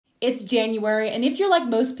It's January, and if you're like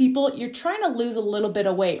most people, you're trying to lose a little bit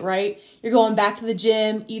of weight, right? You're going back to the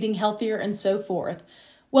gym, eating healthier, and so forth.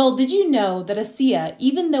 Well, did you know that ASEA,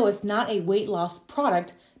 even though it's not a weight loss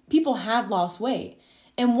product, people have lost weight?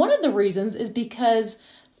 And one of the reasons is because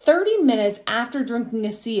 30 minutes after drinking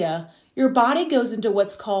ASEA, your body goes into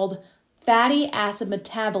what's called fatty acid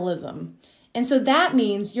metabolism. And so that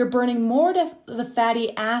means you're burning more of the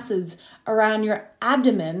fatty acids around your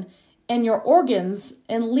abdomen and your organs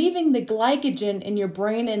and leaving the glycogen in your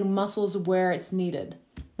brain and muscles where it's needed.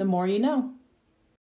 The more you know.